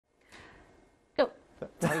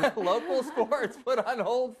Local sports put on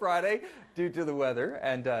hold Friday due to the weather,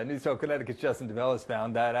 and News 12 Connecticut's Justin DeVellis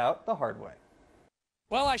found that out the hard way.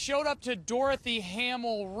 Well, I showed up to Dorothy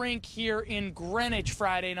Hamill Rink here in Greenwich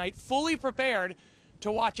Friday night, fully prepared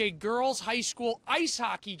to watch a girls' high school ice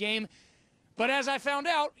hockey game. But as I found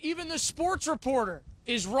out, even the sports reporter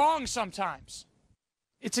is wrong sometimes.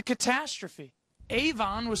 It's a catastrophe.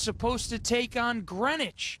 Avon was supposed to take on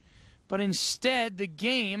Greenwich, but instead the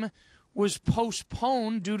game was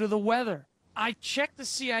postponed due to the weather. I checked the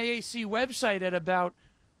CIAC website at about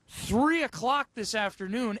 3 o'clock this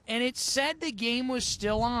afternoon, and it said the game was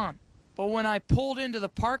still on. But when I pulled into the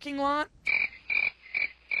parking lot,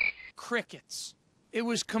 crickets. It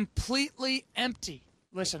was completely empty.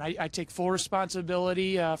 Listen, I take full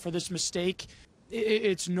responsibility for this mistake.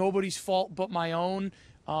 It's nobody's fault but my own.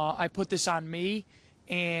 I put this on me,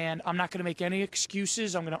 and I'm not going to make any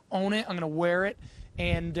excuses. I'm going to own it. I'm going to wear it.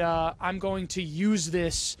 And I'm going to use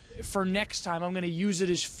this for next time. I'm going to use it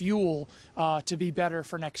as fuel to be better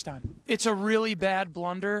for next time. It's a really bad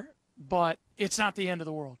blunder, but it's not the end of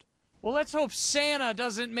the world. Well, let's hope Santa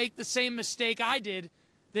doesn't make the same mistake I did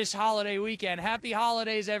this holiday weekend. Happy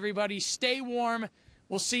holidays, everybody. Stay warm.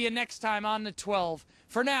 We'll see you next time on the 12.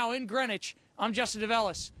 For now, in Greenwich, I'm Justin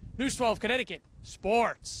DeVellis, News 12 Connecticut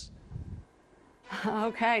Sports.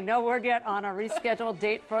 Okay, no word yet on a rescheduled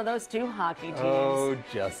date for those two hockey teams. Oh,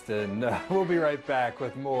 Justin. We'll be right back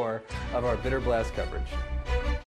with more of our Bitter Blast coverage.